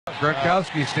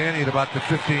Gronkowski's standing at about the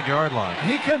 15-yard line.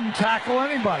 He couldn't tackle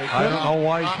anybody. I don't know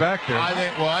why he's back there. I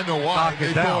think. Well, I know why.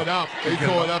 They throw it up. They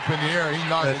throw it up in the air. He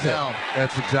knocked it down.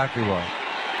 That's exactly why.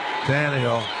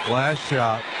 Tannehill, last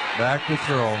shot, back to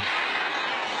throw.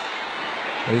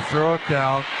 They throw it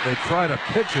down. They try to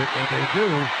pitch it, and they do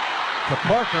to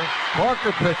Parker.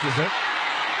 Parker pitches it.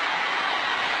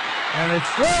 And it's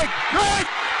Drake!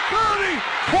 30,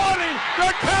 20,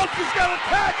 Gronkowski's got a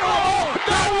tackle! Oh,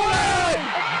 no way!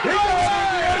 No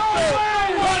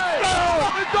way!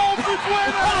 The Dolphins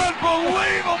win!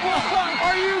 Unbelievable!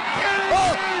 Are you kidding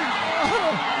me?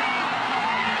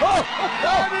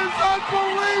 That is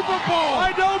unbelievable!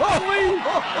 I don't believe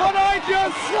what I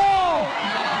just saw!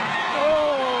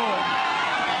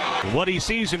 Oh. What he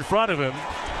sees in front of him,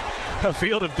 a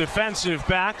field of defensive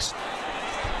backs,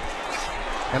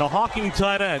 and a hawking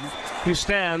tight end who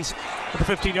stands at the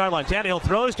 15-yard line. Tannehill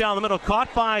throws down the middle,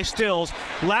 caught by Stills,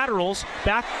 laterals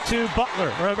back to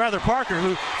Butler, or rather Parker,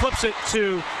 who flips it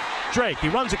to Drake. He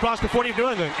runs across the 40 of New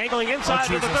England, angling inside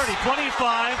to the 30,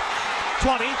 25,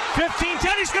 20, 15,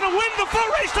 10. He's going to win the full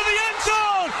race to the end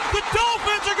zone. The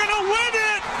Dolphins are going to win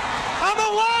it on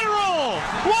the lateral.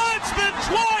 Once, then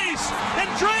twice, and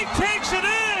Drake takes it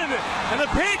in, and the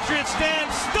Patriots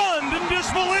stand stunned in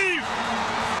disbelief.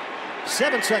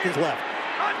 7 seconds left.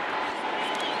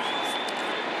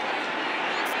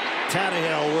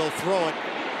 Tannehill will throw it,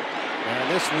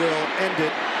 and this will end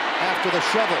it after the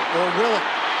shovel, or will it?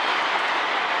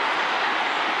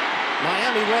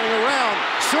 Miami running around,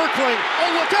 circling.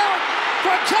 Oh, look out!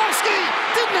 Gronkowski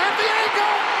didn't have the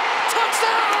angle.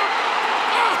 Touchdown!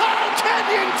 Oh,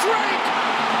 Kenyan Drake!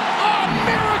 A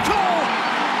miracle!